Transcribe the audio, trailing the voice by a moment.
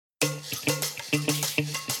So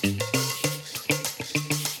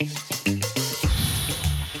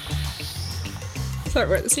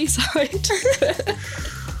we're at the seaside.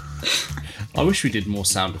 I wish we did more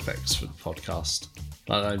sound effects for the podcast.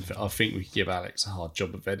 I think we could give Alex a hard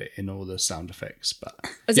job of editing all the sound effects, but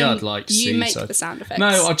I'd like to see. You make the sound effects.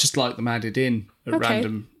 No, I just like them added in at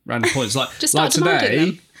random points. Like just like today,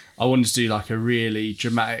 them. I wanted to do like a really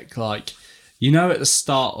dramatic, like, you know, at the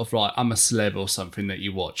start of like I'm a Celeb or something that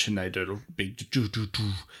you watch, and they do a big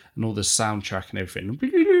and all the soundtrack and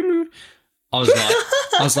everything. I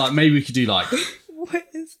was like, maybe we could do like, What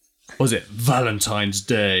is... was it Valentine's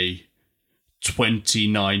Day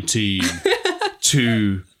 2019?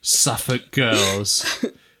 Two Suffolk girls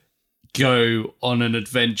go on an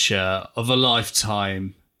adventure of a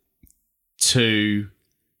lifetime to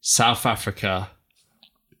South Africa,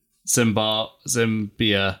 Zimbabwe,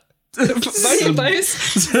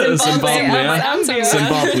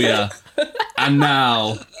 and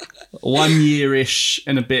now 1 year-ish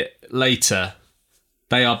and a bit later,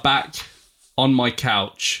 they are back on my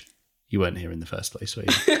couch. You weren't here in the first place, were you?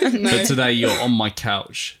 No. But today you're on my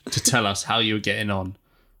couch to tell us how you're getting on.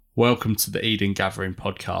 Welcome to the Eden Gathering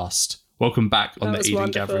podcast. Welcome back on the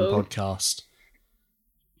Eden Gathering podcast.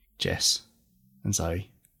 Jess and Zoe.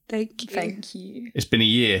 Thank you. Thank you. It's been a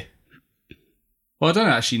year. Well, I don't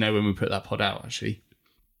actually know when we put that pod out, actually.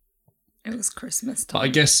 It was Christmas But time. I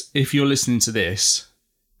guess if you're listening to this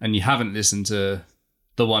and you haven't listened to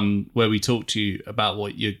the one where we talk to you about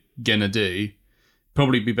what you're going to do,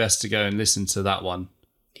 probably be best to go and listen to that one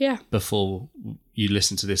before you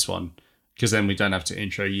listen to this one, because then we don't have to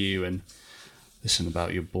intro you and listen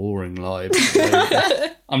about your boring lives.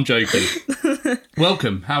 I'm joking.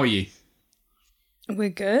 Welcome. How are you? We're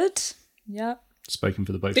good. Yeah. Spoken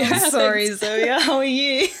for the both of you. Sorry, Zoe. How are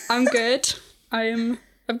you? I'm good. I've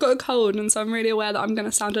got a cold, and so I'm really aware that I'm going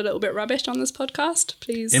to sound a little bit rubbish on this podcast.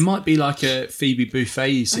 Please. It might be like a Phoebe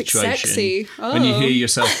Buffet situation. Like sexy. Oh. When you hear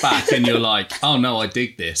yourself back and you're like, oh no, I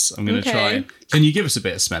dig this. I'm going to try it. Can you give us a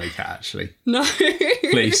bit of Smelly Cat, actually? No.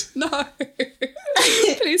 Please. No.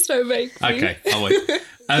 Please don't make me. Okay, I'll wait.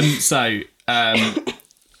 So,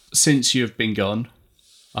 since you have been gone,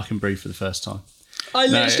 I can breathe for the first time. I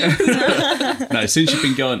literally... No, since you've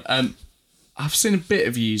been gone, I've seen a bit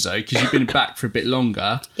of you, Zoe, because you've been back for a bit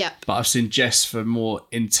longer. Yeah. But I've seen Jess for a more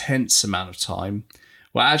intense amount of time.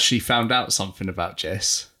 Well, I actually found out something about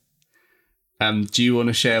Jess. Do you want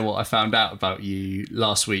to share what I found out about you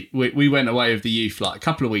last week? We went away with the youth like a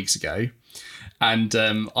couple of weeks ago, and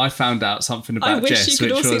I found out something about Jess, you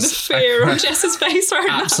could which all was see the fear on Jess's face right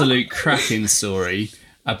now. Absolute cracking story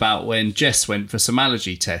about when Jess went for some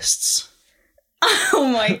allergy tests. Oh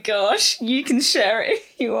my gosh. You can share it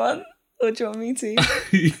if you want. Or do you want me to?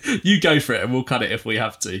 You go for it and we'll cut it if we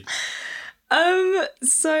have to.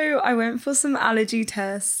 So I went for some allergy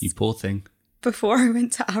tests. You poor thing. Before I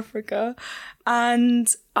went to Africa.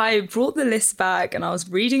 And I brought the list back and I was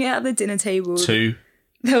reading it at the dinner table.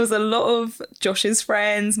 There was a lot of Josh's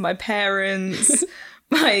friends, my parents,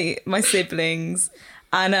 my siblings.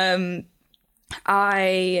 And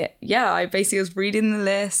I basically was reading the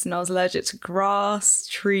list and I was allergic to grass,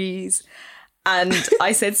 trees, and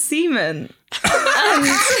I said semen. And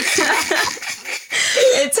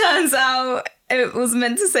it turns out it was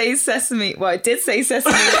meant to say sesame. Well, it did say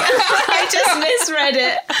sesame. I just misread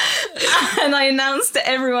it. And I announced to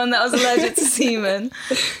everyone that I was allergic to semen.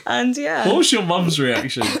 And yeah. What was your mum's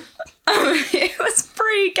reaction? It was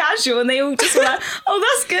pretty casual and they all just were like, oh,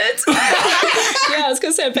 that's good. Yeah, I was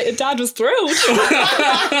going to say, I bet your dad was thrilled.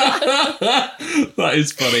 That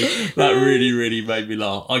is funny. That really, really made me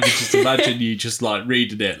laugh. I could just imagine you just like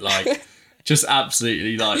reading it like just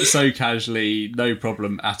absolutely like so casually, no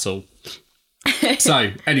problem at all.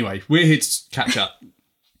 So anyway, we're here to catch up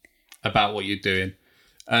about what you're doing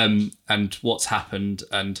and what's happened.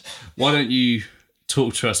 And why don't you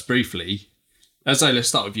talk to us briefly? So let's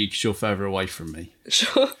start with you because you're further away from me.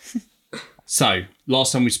 Sure. So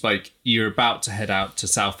last time we spoke, you were about to head out to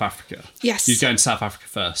South Africa. Yes. You're going to South Africa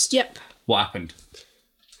first. Yep. What happened?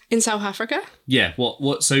 In South Africa? Yeah.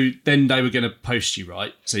 What? So then they were going to post you,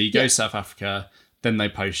 right? So you go to South Africa, then they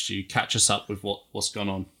post you. Catch us up with what's gone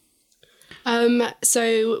on.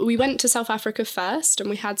 So we went to South Africa first and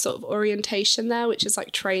we had sort of orientation there, which is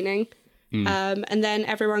like training. And then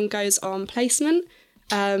everyone goes on placement.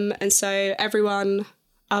 And so everyone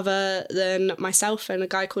other than myself and a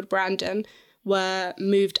guy called Brandon were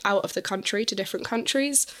moved out of the country to different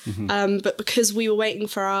countries. But because we were waiting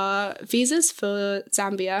for our visas for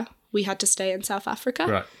Zambia, we had to stay in South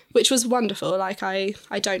Africa, which was wonderful. Like I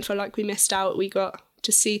don't feel like we missed out. We got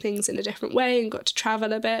to see things in a different way and got to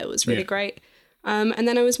travel a bit. It was really great. And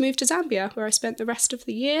then I was moved to Zambia, where I spent the rest of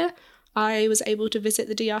the year. I was able to visit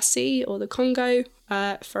the DRC or the Congo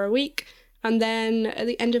for a week, and then at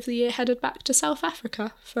the end of the year headed back to South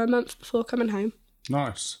Africa for a month before coming home.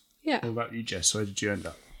 Nice. Yeah. What about you, Jess? Where did you end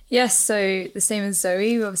up? Yes, so the same as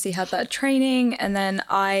Zoe, we obviously had that training, and then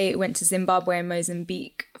I went to Zimbabwe and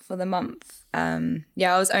Mozambique for the month. I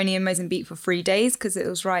was only in Mozambique for 3 days because it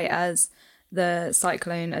was right as the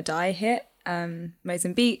cyclone Idai hit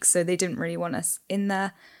Mozambique, so they didn't really want us in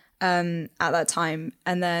there at that time.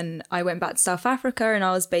 And then I went back to South Africa and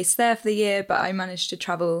I was based there for the year, but I managed to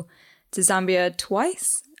travel to Zambia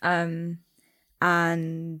twice. And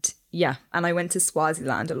I went to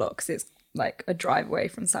Swaziland a lot because it's like a drive away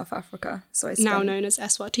from South Africa. So I spent... Now known as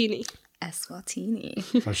Eswatini.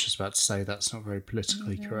 Eswatini. I was just about to say that's not very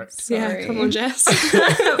politically correct. Sorry. Yeah, come on, Jess.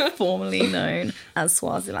 Formerly known as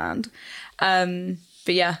Swaziland. And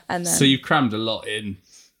then... So you crammed a lot in,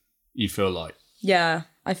 you feel like? Yeah,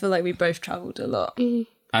 I feel like we both travelled a lot.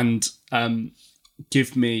 And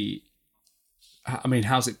give me... I mean,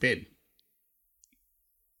 how's it been?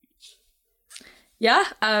 Yeah,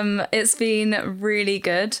 it's been really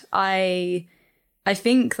good. I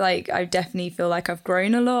think like I definitely feel like I've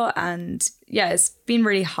grown a lot, and yeah, it's been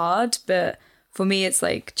really hard, but for me it's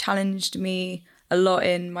like challenged me a lot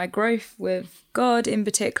in my growth with God in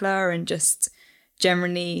particular, and just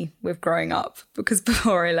generally with growing up, because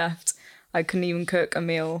before I left I couldn't even cook a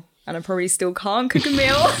meal, and I probably still can't cook a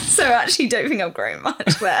meal. So I actually don't think I've grown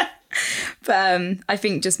much there. But I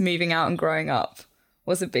think just moving out and growing up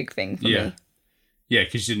was a big thing for me. Yeah,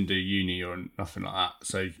 because you didn't do uni or nothing like that.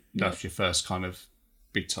 So that's your first kind of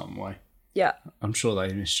big time away. Yeah. I'm sure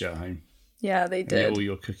they missed you at home. Yeah, they And did. all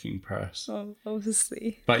your cooking prowess. Oh,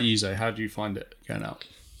 obviously. But you, Zoe, how do you find it going out?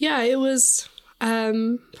 Yeah, it was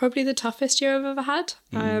probably the toughest year I've ever had.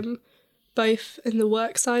 Both in the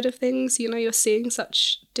work side of things, you know, you're seeing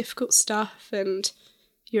such difficult stuff and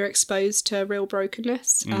you're exposed to real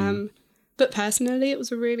brokenness. But personally, it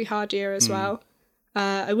was a really hard year as well.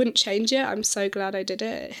 I wouldn't change it. I'm so glad I did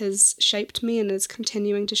it. It has shaped me and is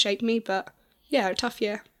continuing to shape me. But yeah, a tough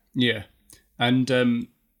year. Yeah. And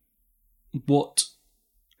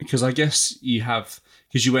because I guess you have,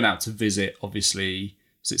 because you went out to visit, obviously,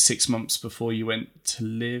 was it 6 months before you went to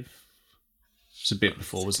live? It was a bit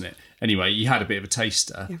before, wasn't it? Anyway, you had a bit of a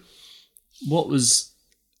taster. Yeah. What was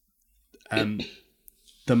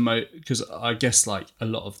because I guess like a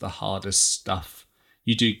lot of the hardest stuff,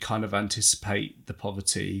 you do kind of anticipate the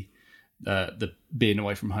poverty, the being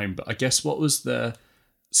away from home. But I guess what was the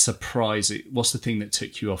surprise? What's the thing that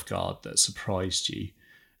took you off guard that surprised you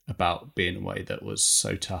about being away that was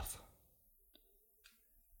so tough?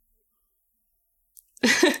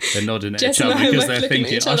 They're nodding at each other because they're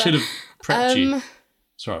thinking, I should have prepped you.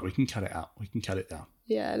 It's all right, we can cut it out. We can cut it down.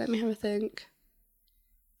 Yeah, let me have a think.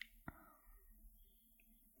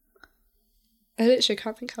 I literally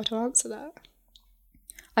can't think how to answer that.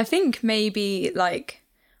 I think maybe like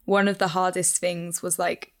one of the hardest things was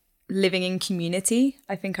like living in community.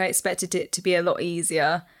 I think I expected it to be a lot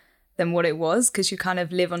easier than what it was, because you kind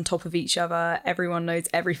of live on top of each other. Everyone knows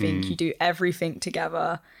everything. You do everything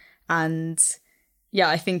together. And yeah,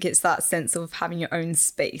 I think it's that sense of having your own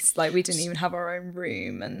space. Like we didn't even have our own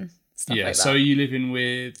room and stuff like that. So are you living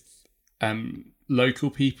with local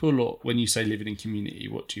people, or when you say living in community,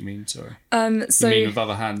 what do you mean? Sorry. So you mean with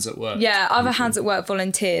other hands at work? Yeah, other hands at work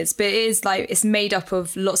volunteers, but it is like it's made up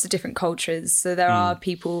of lots of different cultures. So there are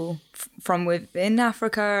people from within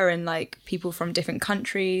Africa and like people from different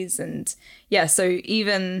countries, and yeah, so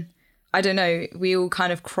even I don't know, we all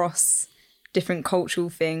kind of cross different cultural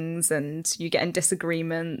things, and you get in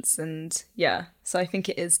disagreements, and yeah, so I think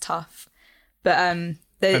it is tough. But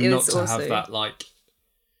there and is not to also have that like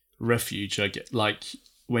refuge, I get, like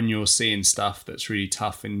when you're seeing stuff that's really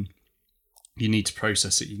tough and you need to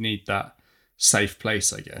process it, you need that safe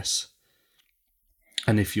place, I guess.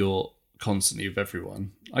 And if you're constantly with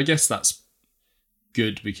everyone, I guess that's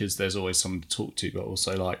good because there's always someone to talk to, but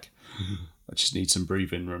also like I just need some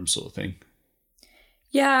breathing room sort of thing.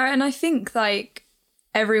 Yeah, and I think like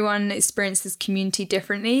everyone experiences community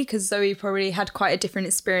differently, because Zoe probably had quite a different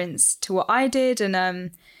experience to what I did,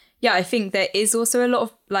 and yeah, I think there is also a lot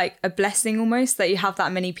of like a blessing almost that you have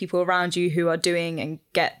that many people around you who are doing and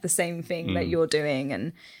get the same thing that you're doing.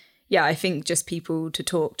 And yeah, I think just people to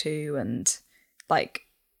talk to, and like,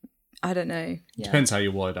 I don't know. Yeah. Depends how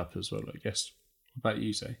you're wired up as well, I guess. What about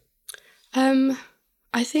you, Zoe?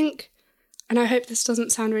 I think, and I hope this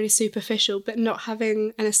doesn't sound really superficial, but not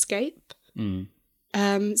having an escape.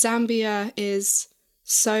 Zambia is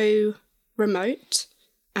so remote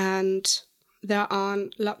and there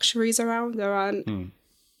aren't luxuries around. There aren't,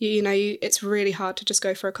 it's really hard to just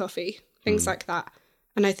go for a coffee, things like that.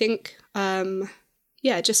 And I think,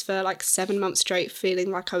 just for like 7 months straight,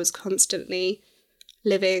 feeling like I was constantly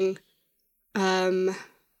living, very,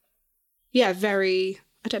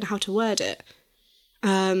 I don't know how to word it.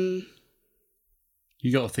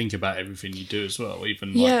 You got to think about everything you do as well,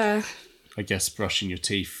 even like, I guess brushing your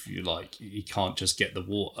teeth, you can't just get the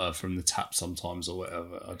water from the tap sometimes or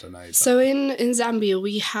whatever. I don't know. But... So in Zambia,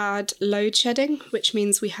 we had load shedding, which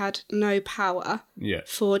means we had no power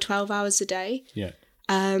for 12 hours a day. Yeah.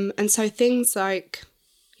 And so things like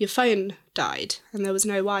your phone died and there was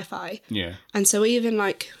no Wi-Fi. Yeah. And so even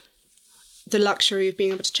like the luxury of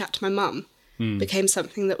being able to chat to my mum became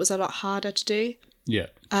something that was a lot harder to do. Yeah.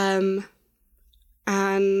 And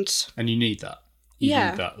you need that. You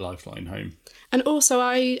need that lifeline home. And also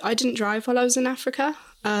I didn't drive while I was in Africa.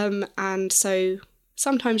 And so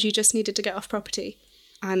sometimes you just needed to get off property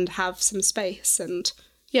and have some space. And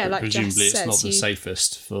but like presumably Jess says, it's not the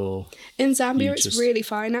safest for... In Zambia, it's really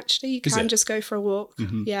fine, actually. You can just go for a walk.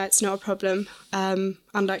 Mm-hmm. Yeah, it's not a problem.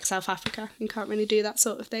 Unlike South Africa, you can't really do that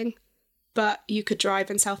sort of thing. But you could drive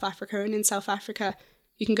in South Africa, and in South Africa,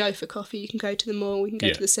 you can go for coffee, you can go to the mall, you can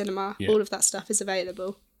go to the cinema. Yeah. All of that stuff is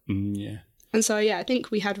available. Yeah. And so, I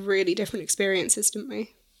think we had really different experiences, didn't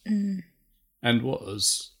we? Mm. And what are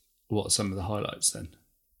some of the highlights then?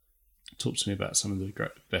 Talk to me about some of the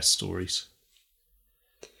best stories.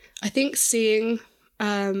 I think seeing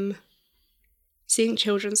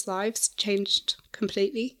children's lives changed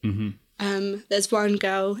completely. Mm-hmm. There's one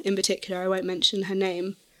girl in particular, I won't mention her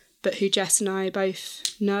name, but who Jess and I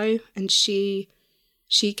both know, and she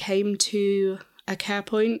came to a care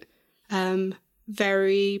point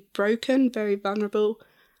very broken, very vulnerable,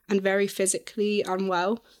 and very physically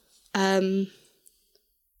unwell. But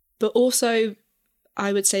also,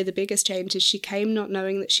 I would say the biggest change is she came not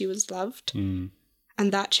knowing that she was loved. Mm.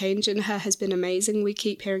 And that change in her has been amazing. We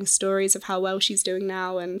keep hearing stories of how well she's doing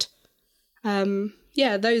now. And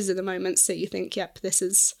those are the moments that you think, yep, this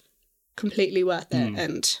is completely worth it.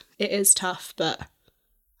 And it is tough, but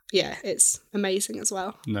it's amazing as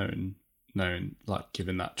well. Knowing like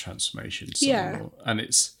giving that transformation. More. And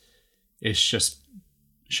it's just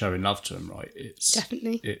showing love to them, right? It's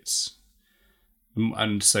definitely.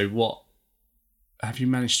 And so what, have you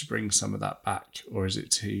managed to bring some of that back, or is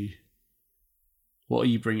it what are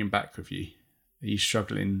you bringing back with you? Are you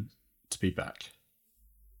struggling to be back?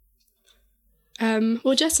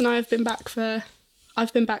 Well, Jess and I have been back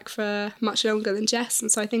I've been back for much longer than Jess, and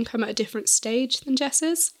so I think I'm at a different stage than Jess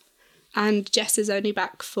is. And Jess is only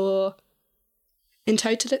back for, in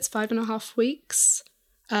total, it's 5.5 weeks,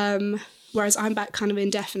 whereas I'm back kind of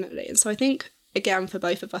indefinitely. And so I think, again, for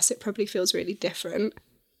both of us, it probably feels really different.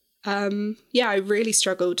 I really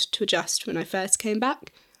struggled to adjust when I first came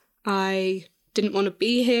back. I didn't want to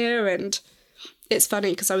be here, and it's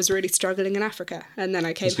funny because I was really struggling in Africa, and then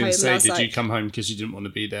I came home. And I was did you come home because you didn't want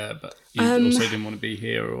to be there, but you also didn't want to be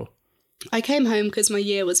here, or? I came home because my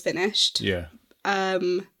year was finished. Yeah.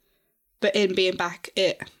 But in being back,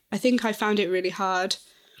 I think I found it really hard,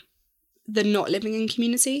 the not living in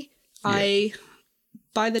community. Yeah.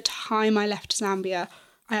 By the time I left Zambia,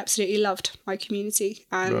 I absolutely loved my community,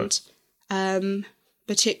 and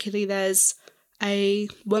particularly there's a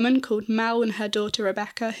woman called Mel and her daughter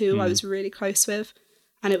Rebecca, who I was really close with,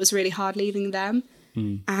 and it was really hard leaving them.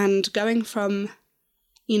 And going from,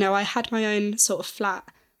 I had my own sort of flat,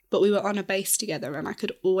 but we were on a base together and I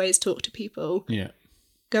could always talk to people. Yeah.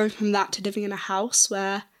 Going from that to living in a house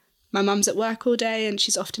where my mum's at work all day and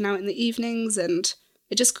she's often out in the evenings, and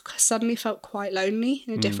it just suddenly felt quite lonely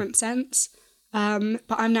in a different sense. But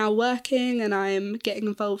I'm now working and I'm getting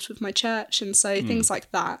involved with my church, and so things like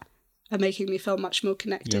that are making me feel much more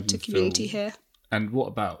connected to community here. And what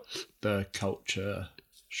about the culture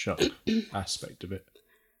shock aspect of it?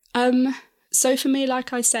 So for me,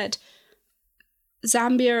 like I said,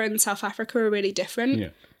 Zambia and South Africa are really different. Yeah.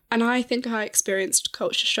 And I think I experienced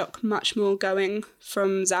culture shock much more going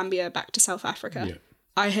from Zambia back to South Africa. Yeah.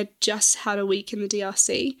 I had just had a week in the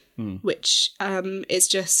DRC, which is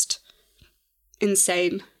just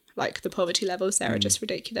insane. Like, the poverty levels there are just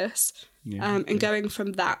ridiculous. Yeah, and going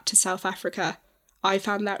from that to South Africa, I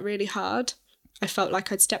found that really hard. I felt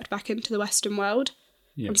like I'd stepped back into the Western world.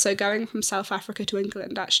 Yeah. And so going from South Africa to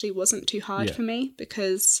England actually wasn't too hard for me,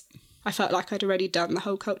 because I felt like I'd already done the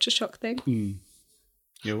whole culture shock thing.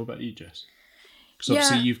 Yeah, what about you, Jess? Because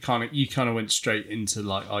obviously you kind of went straight into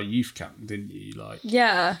like our youth camp, didn't you? Like,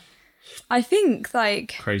 yeah, I think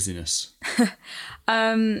like craziness.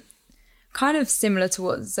 Kind of similar to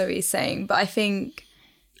what Zoe's saying, but I think,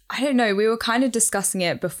 I don't know, we were kind of discussing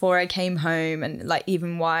it before I came home, and like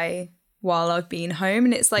even why while I've been home.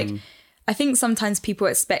 And it's like, I think sometimes people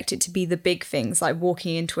expect it to be the big things, like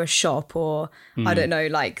walking into a shop or, I don't know,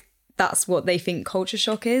 like that's what they think culture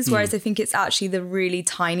shock is. Whereas I think it's actually the really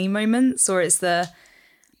tiny moments, or it's the,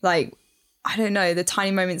 like, I don't know, the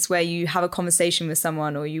tiny moments where you have a conversation with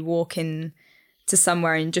someone or you walk in to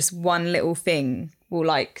somewhere and just one little thing will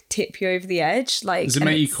like tip you over the edge. Like, does it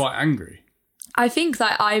make you quite angry? I think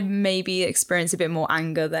that I maybe experience a bit more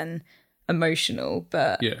anger than emotional,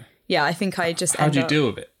 but yeah, I think I just How do you deal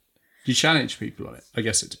with it? Do you challenge people on it? I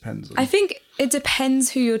guess it depends. I think it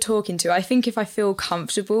depends who you're talking to. I think if I feel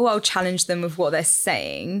comfortable, I'll challenge them with what they're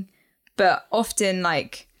saying. But often,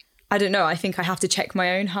 like, I don't know, I think I have to check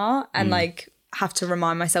my own heart and like have to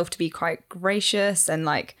remind myself to be quite gracious. And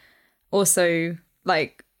like, also,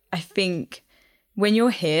 like, I think when you're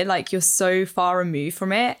here, like, you're so far removed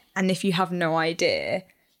from it. And if you have no idea,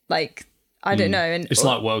 like, I don't know. And it's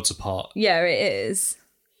like worlds apart. Yeah, it is.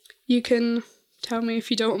 You can tell me if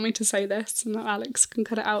you don't want me to say this and that Alex can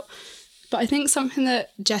cut it out. But I think something that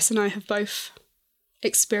Jess and I have both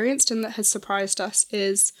experienced and that has surprised us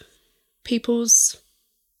is people's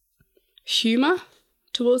humour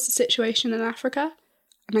towards the situation in Africa.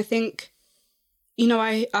 And I think, you know,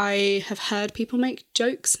 I have heard people make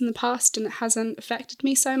jokes in the past and it hasn't affected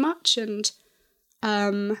me so much. And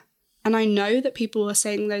I know that people are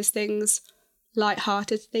saying those things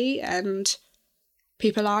lightheartedly and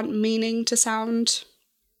people aren't meaning to sound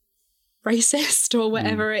racist or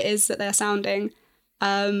whatever it is that they're sounding.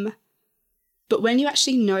 But when you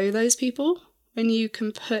actually know those people, when you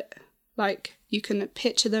can you can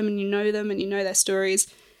picture them and you know their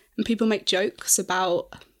stories, and people make jokes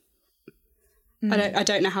about, I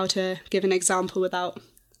don't know how to give an example without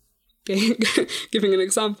giving an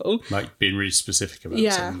example. Like being really specific about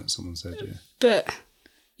something that someone said, yeah. But,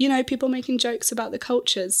 you know, people making jokes about the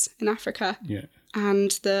cultures in Africa. Yeah.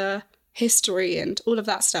 And the history and all of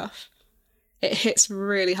that stuff, it hits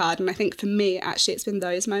really hard. And I think for me, actually, it's been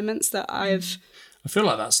those moments that I feel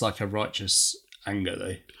like that's like a righteous anger,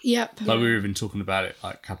 though. Yep. Like we were even talking about it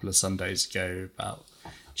like a couple of Sundays ago about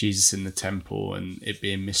Jesus in the temple and it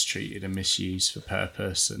being mistreated and misused for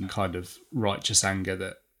purpose, and kind of righteous anger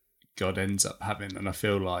that God ends up having. And I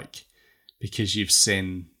feel like because you've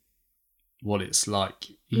seen what it's like,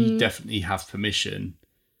 you definitely have permission.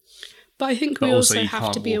 But I think we also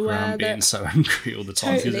have to be aware that being so angry all the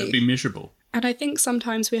time because it'd be miserable. And I think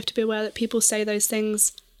sometimes we have to be aware that people say those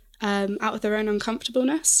things out of their own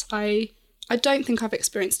uncomfortableness. I don't think I've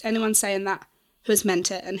experienced anyone saying that who has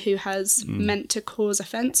meant it and who has meant to cause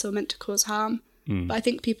offence or meant to cause harm. But I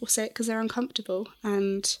think people say it because they're uncomfortable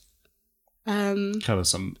and cover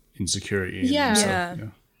some insecurity.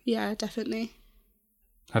 Yeah, definitely.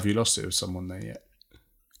 Have you lost it with someone there yet?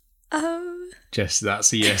 Jess,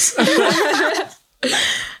 that's a yes. I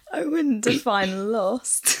wouldn't define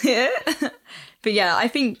lost. But yeah, I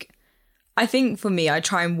think for me, I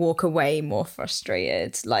try and walk away more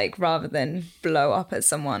frustrated, like rather than blow up at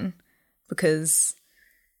someone, because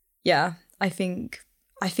yeah, I think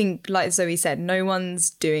like Zoe said, no one's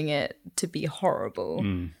doing it to be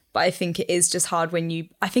horrible. But I think it is just hard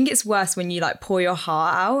I think it's worse when you like pour your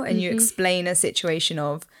heart out and you explain a situation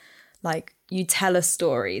of like, you tell a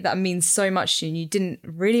story that means so much to you and you didn't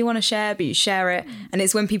really want to share, but you share it. And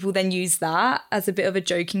it's when people then use that as a bit of a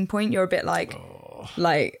joking point, you're a bit like,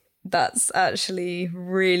 like, that's actually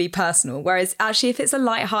really personal. Whereas actually, if it's a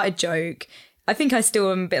lighthearted joke, I think I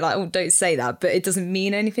still am a bit like, oh, don't say that, but it doesn't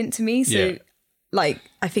mean anything to me. So like,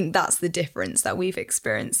 I think that's the difference that we've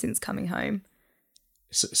experienced since coming home.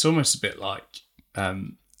 It's almost a bit like,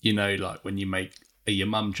 you know, like when you make a your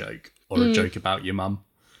mum joke or a joke about your mum.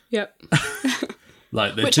 Yep.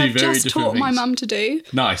 Like they're Which two I've very just different taught things. my mum to do.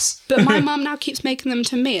 Nice. But my mum now keeps making them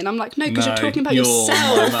to me and I'm like, no, because you're talking about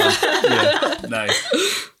yourself. My mum. Yeah,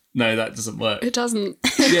 no, that doesn't work. It doesn't.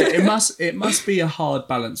 Yeah, it must be a hard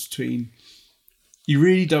balance between, you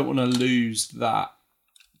really don't want to lose that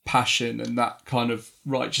passion and that kind of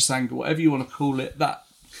righteous anger, whatever you want to call it, that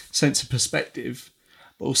sense of perspective,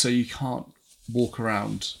 but also you can't walk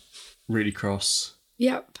around really cross.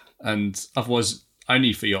 Yep. And otherwise,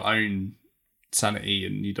 only for your own sanity,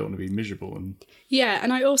 and you don't want to be miserable. And yeah,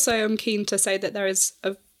 and I also am keen to say that there is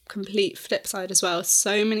a complete flip side as well.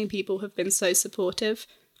 So many people have been so supportive.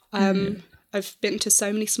 I've been to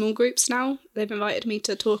so many small groups now. They've invited me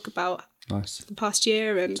to talk about the past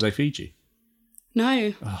year. And do they feed you?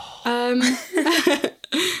 No.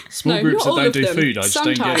 Small groups that don't do food, I just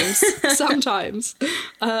don't get it. Sometimes.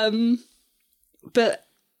 But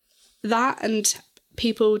that and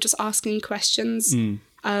people just asking questions.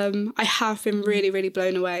 I have been really, really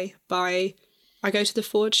blown away by I go to the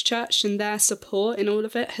Forge Church, and their support in all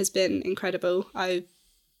of it has been incredible.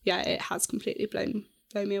 It has completely blown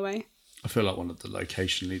me away. I feel like one of the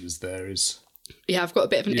location leaders there is... Yeah, I've got a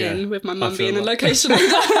bit of an in with my mum being a like... location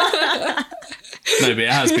leader. No, but it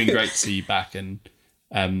has been great to see you back, and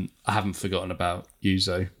I haven't forgotten about you,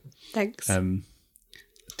 Zoe. Thanks.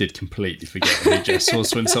 Did completely forget who Jess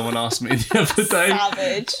was when someone asked me the other day.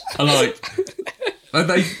 Savage.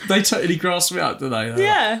 They totally grasped me out, didn't they? They're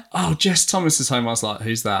Yeah. like, oh, Jess Thomas is home. I was like,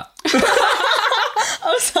 who's that? I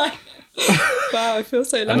was like, wow, I feel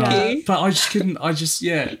so lucky. But I just couldn't.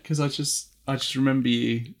 Because I just remember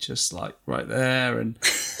you just like right there, and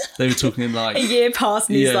they were talking in like a year passed,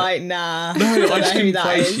 and he's like, nah. No, I just couldn't that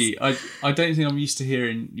place is. you. I don't think I'm used to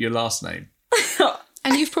hearing your last name.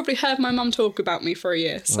 And you've probably heard my mum talk about me for a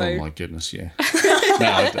year, so... Oh my goodness, yeah.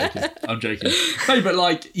 No, I'm joking. No, but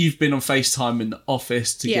like you've been on FaceTime in the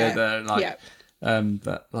office together,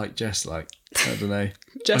 but like Jess, like I don't know,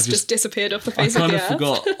 just disappeared off the face of the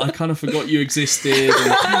earth. I kind of forgot you existed,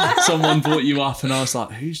 and someone brought you up, and I was like,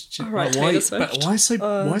 "Who's Jess? Right, why is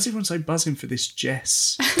everyone so buzzing for this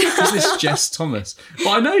Jess? Who's this Jess Thomas?" But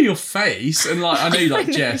I know your face, and like I know you like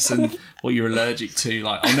Jess and what you're allergic to.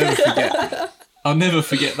 Like I'll never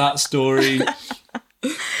forget that story.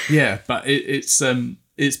 Yeah, but it's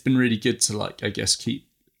been really good to like, I guess, keep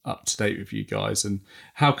up to date with you guys, and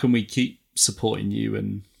how can we keep supporting you?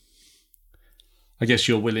 And I guess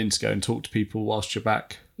you're willing to go and talk to people whilst you're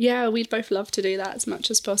back. Yeah, we'd both love to do that as much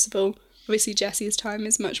as possible. Obviously, Jessie's time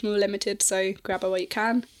is much more limited, so grab her while you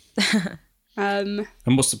can. And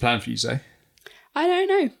what's the plan for you, Zoe? I don't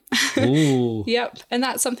know. Ooh. Yep, and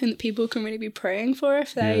that's something that people can really be praying for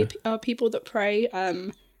if they are people that pray.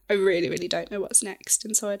 I really, really don't know what's next,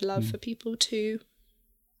 and so I'd love for people to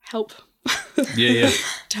help. Yeah.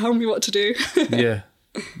 Tell me what to do.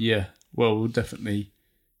 Yeah. Well, we'll definitely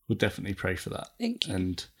pray for that. Thank you.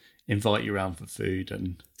 And invite you around for food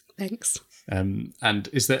and. Thanks. And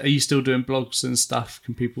are you still doing blogs and stuff?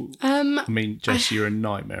 Can people? I mean, Jess, you're a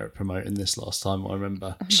nightmare at promoting this last time. I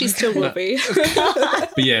remember. She still will be.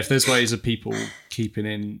 But yeah, if there's ways of people keeping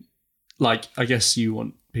in, like, I guess you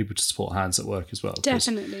want people to support Hands at Work as well.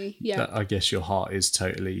 Definitely, yeah. I guess your heart is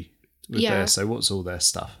totally with there. So what's all their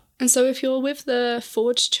stuff? And so if you're with the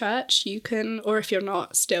Forge Church, you can, or if you're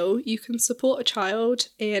not still, you can support a child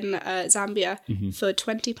in Zambia for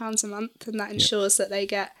 £20 a month, and that ensures that they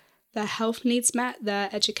get their health needs met, their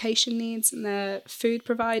education needs, and their food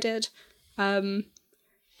provided. And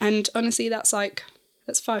honestly, that's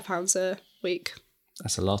 £5 a week.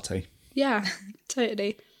 That's a latte. Yeah,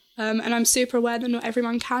 totally. And I'm super aware that not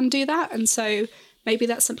everyone can do that, and so maybe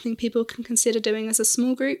that's something people can consider doing as a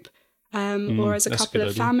small group. Or as a couple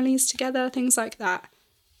of families together, things like that.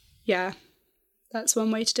 Yeah, that's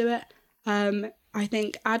one way to do it. I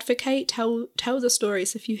think advocate, tell the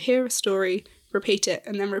stories. If you hear a story, repeat it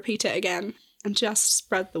and then repeat it again, and just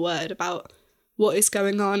spread the word about what is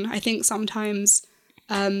going on. I think sometimes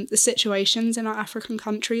the situations in our African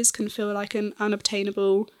countries can feel like an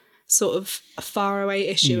unobtainable sort of a faraway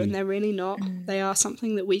issue, and they're really not. They are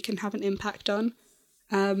something that we can have an impact on.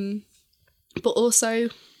 But also,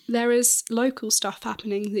 there is local stuff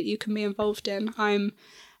happening that you can be involved in. I'm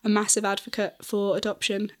a massive advocate for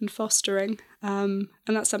adoption and fostering, and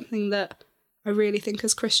that's something that I really think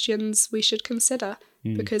as Christians we should consider,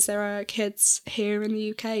 because there are kids here in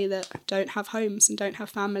the UK that don't have homes and don't have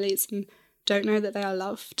families and don't know that they are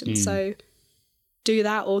loved, and so do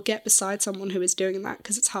that or get beside someone who is doing that,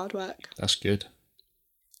 because it's hard work. That's good.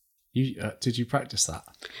 Did you practice that?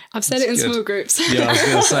 I've said it in small groups. Yeah, I was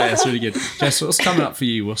going to say, that's really good. Jess, what's coming up for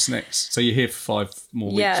you? What's next? So you're here for 5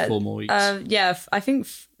 more weeks, 4 more weeks? I think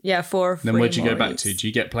 4 or 3 Then where'd you more go back weeks. to? Do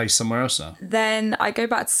you get placed somewhere else now? Then I go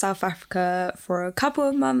back to South Africa for a couple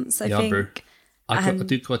of months, I think. Bro. I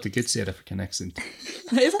do quite a good South African accent.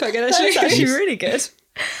 It's quite good, That's actually. actually really good.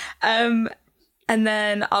 And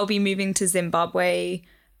then I'll be moving to Zimbabwe,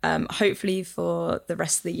 hopefully for the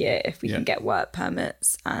rest of the year if we can get work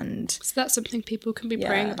permits. And So that's something people can be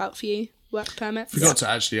praying about for you, work permits. Forgot to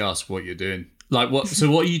actually ask what you're doing. Like what? So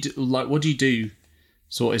what you do? Like what do you do?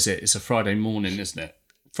 So what is it? It's a Friday morning, isn't it?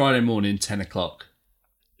 Friday morning, 10 o'clock.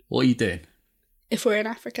 What are you doing? If we're in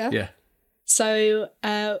Africa. Yeah. So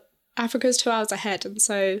Africa's 2 hours ahead, and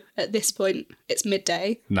so at this point it's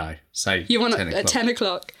midday. No, say You want 10 it at o'clock. 10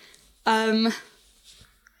 o'clock.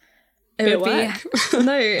 it would work. be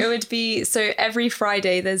no, it would be so every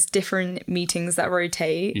Friday there's different meetings that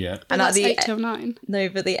rotate. Yeah. And at that's the 8 till 9. No,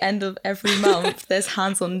 but at the end of every month there's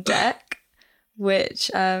Hands on Deck, which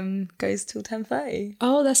goes till 10:30.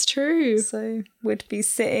 Oh, that's true. So we'd be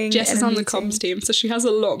sitting. Jess is on the comms team, so she has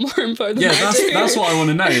a lot more info than I do. That's what I want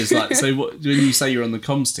to know. Is like, so when you say you're on the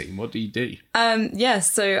comms team, what do you do?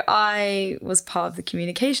 So I was part of the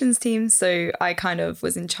communications team, so I kind of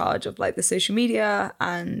was in charge of like the social media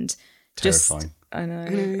and Terrifying. I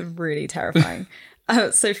know, really terrifying.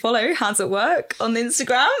 So follow Hands at Work on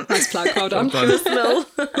Instagram. Nice plug, well done.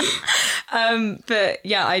 But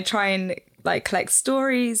yeah, I try and like collect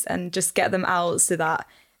stories and just get them out so that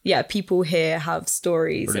people here have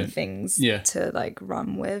stories and things to like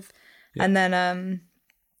run with. Yeah. And then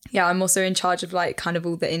I'm also in charge of like kind of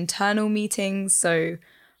all the internal meetings. So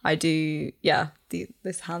I do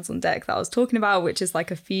this Hands on Deck that I was talking about, which is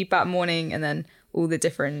like a feedback morning, and then all the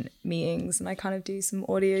different meetings, and I kind of do some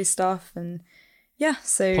audio stuff and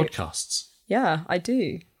so podcasts. Yeah, I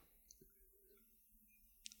do.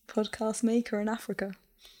 Podcast maker in Africa.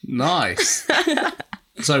 Nice.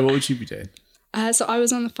 So what would you be doing? So I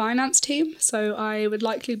was on the finance team, so I would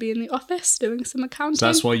likely be in the office doing some accounting. So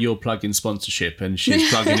that's why you're plugging sponsorship and she's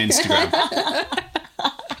plugging Instagram.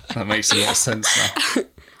 That makes a lot of sense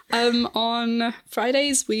now. On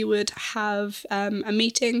Fridays, we would have a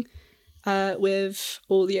meeting with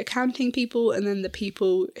all the accounting people and then the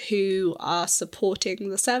people who are supporting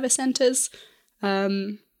the service centres.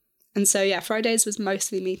 And so, Fridays was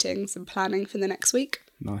mostly meetings and planning for the next week.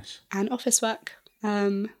 Nice. And office work.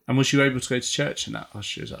 And was you able to go to church and that while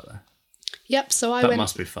she was out there? Yep, so I went... That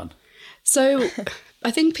must be fun. So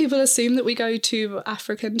I think people assume that we go to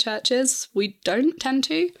African churches. We don't tend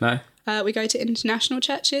to. No? We go to international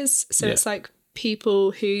churches. So it's like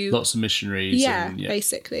people who... Lots of missionaries. Yeah,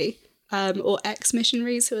 basically. Or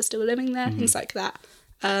ex-missionaries who are still living there, things like that.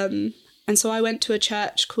 And so I went to a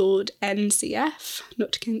church called NCF,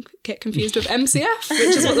 not to get confused with MCF,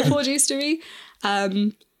 which is what the Forge used to be.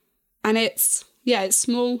 And it's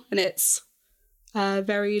small and it's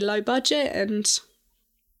very low budget, and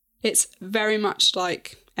it's very much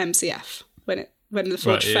like MCF. When the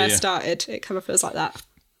Forge first started, it kind of feels like that.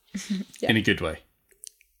 In a good way.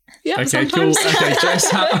 Yeah, okay, cool. Okay,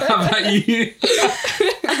 Jess, how about you?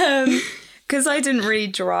 Because I didn't really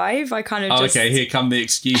drive, I kind of just... okay, here come the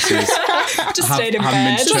excuses. Just stayed in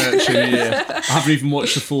bed. Haven't been to church in a year. I haven't even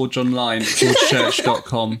watched the Forge online,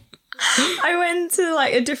 forgechurch.com. I went to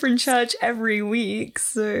like a different church every week,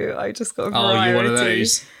 so I just got a variety. Oh, you're one of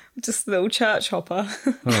those? Just a little church hopper.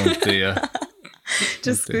 Oh, dear.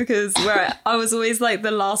 Because I was always like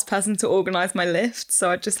the last person to organise my lift,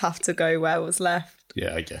 so I'd just have to go where was left.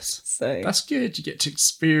 Yeah, I guess. So that's good. You get to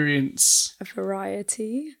experience a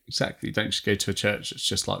variety. Exactly. You don't just go to a church that's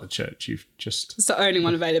just like the church you've just... It's the only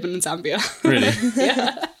one available in Zambia. Really?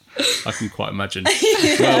 Yeah. I can quite imagine.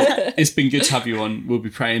 Well, it's been good to have you on. We'll be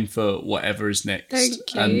praying for whatever is next.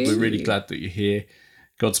 Thank you. And we're really glad that you're here.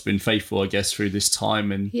 God's been faithful, I guess, through this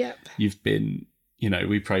time. And you've been,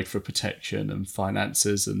 we prayed for protection and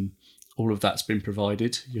finances, and all of that's been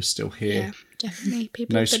provided. You're still here. Yeah, definitely.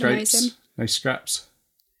 People have been amazing. No scraps?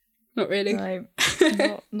 Not really. No,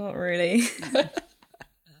 not really.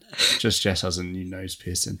 Just Jess has a new nose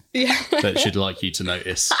piercing. Yeah. That she'd like you to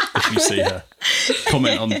notice if you see her.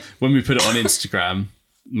 Comment on, when we put it on Instagram,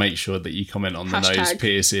 make sure that you comment on the nose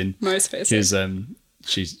piercing. Nose piercing.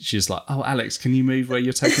 Because she's like, oh, Alex, can you move where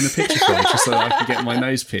you're taking a picture from? Just so I can get my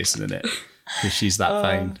nose piercing in it. Because she's that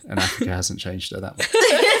vain, and Africa hasn't changed her that much.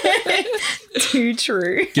 Too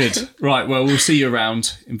true. Good. Right, well, we'll see you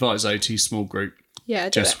around. Invite Zoe to small group. Yeah,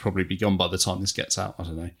 Jess will probably be gone by the time this gets out. I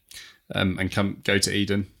don't know. And go to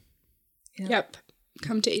Eden. Yep.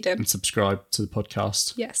 Come to Eden. And subscribe to the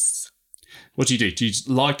podcast. Yes. What do you do? Do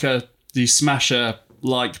you smash a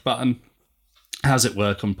like button? How's it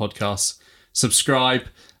work on podcasts? Subscribe,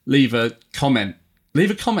 leave a comment. Do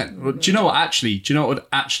you know what would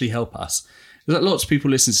actually help us? There's lots of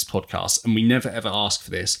people listen to this podcast and we never ever ask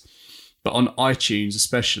for this. But on iTunes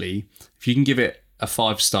especially, if you can give it a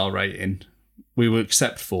 5-star rating, we will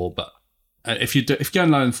accept 4, but if you're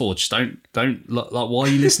going lower than 4, just don't why are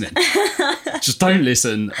you listening? Just don't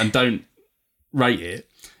listen and don't rate it,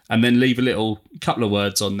 and then leave a couple of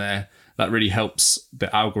words on there. That really helps the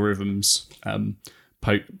algorithms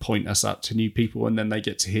point us up to new people, and then they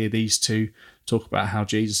get to hear these two talk about how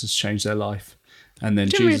Jesus has changed their life. And then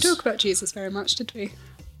didn't really talk about Jesus very much, did we?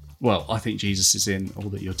 Well, I think Jesus is in all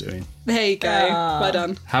that you're doing. There you go. Well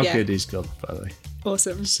done. How good is God, by the way?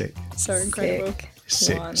 Awesome. Sick. So incredible.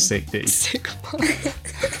 Sick dude. Sick one.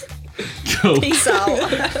 Cool. Peace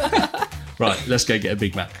out. Right, let's go get a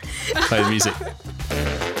Big Mac. Play the music.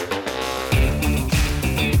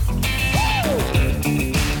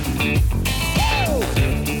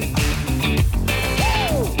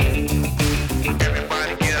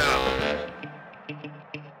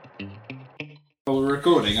 While we're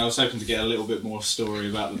recording, I was hoping to get a little bit more story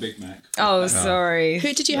about the Big Mac. Oh, sorry.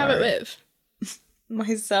 Who did you have it with?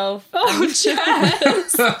 Myself. Oh,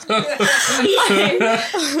 Jess.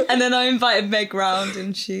 And then I invited Meg round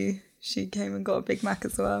and she came and got a Big Mac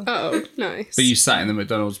as well. Oh, nice. But you sat in the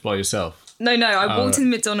McDonald's by yourself? No, I walked in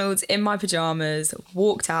McDonald's in my pyjamas,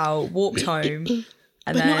 walked out, walked home. And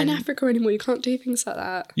but then... not in Africa anymore. You can't do things like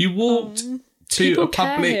that. You walked to People a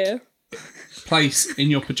public care. place in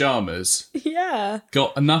your pyjamas, Yeah.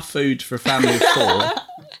 got enough food for a family of 4,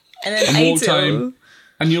 And then and ate walked it all. home,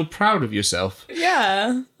 and you're proud of yourself.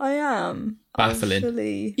 Yeah, I am. Baffling.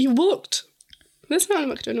 Fully... You walked. There's not a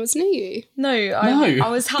McDonald's near you. No, I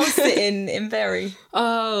was house sitting in Bury.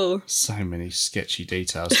 Oh. So many sketchy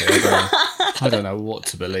details here. I don't know what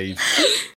to believe.